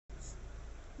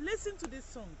Listen to this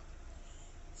song.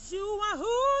 You are who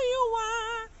you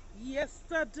are,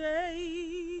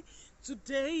 yesterday,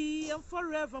 today, and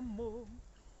forevermore.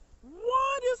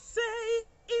 What you say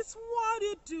is what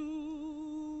you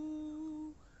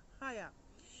do. Higher.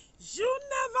 You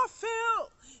never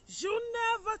fail, you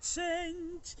never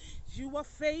change. You are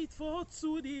faithful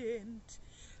to the end.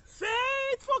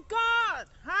 Faithful God,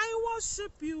 I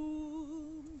worship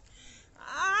you.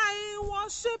 I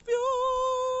worship you.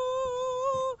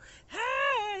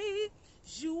 Hey,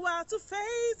 you are too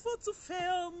faithful to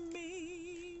fail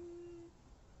me.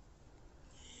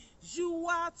 You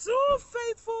are too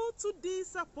faithful to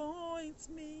disappoint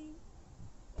me.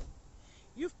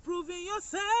 You've proven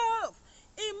yourself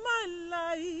in my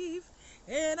life,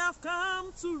 and I've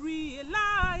come to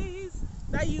realize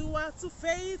that you are too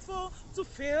faithful to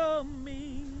fail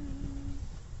me.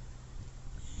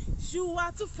 You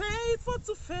are too faithful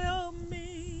to fail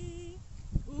me.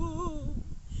 Ooh.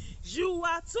 You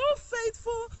are too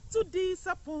faithful to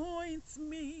disappoint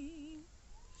me.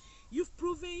 You've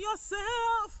proven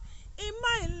yourself in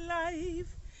my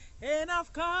life, and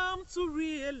I've come to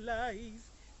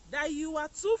realize that you are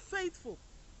too faithful,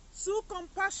 too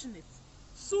compassionate,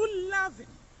 too loving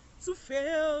to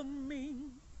fail me.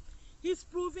 He's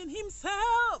proven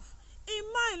himself in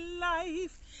my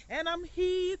life, and I'm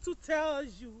here to tell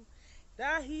you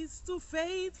that he's too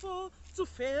faithful to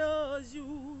fail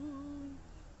you.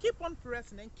 Keep on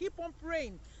pressing and keep on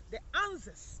praying. The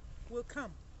answers will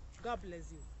come. God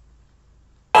bless you.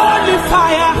 Holy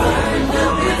fire!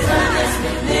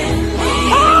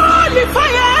 Holy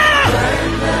fire!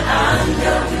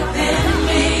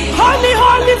 Holy,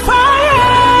 holy fire!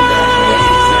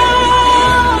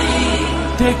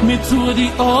 Take me to the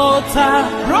altar.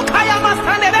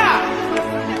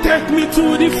 Take me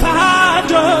to the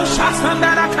Father.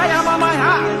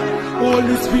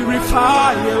 Holy Spirit,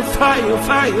 fire, fire,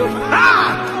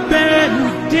 fire.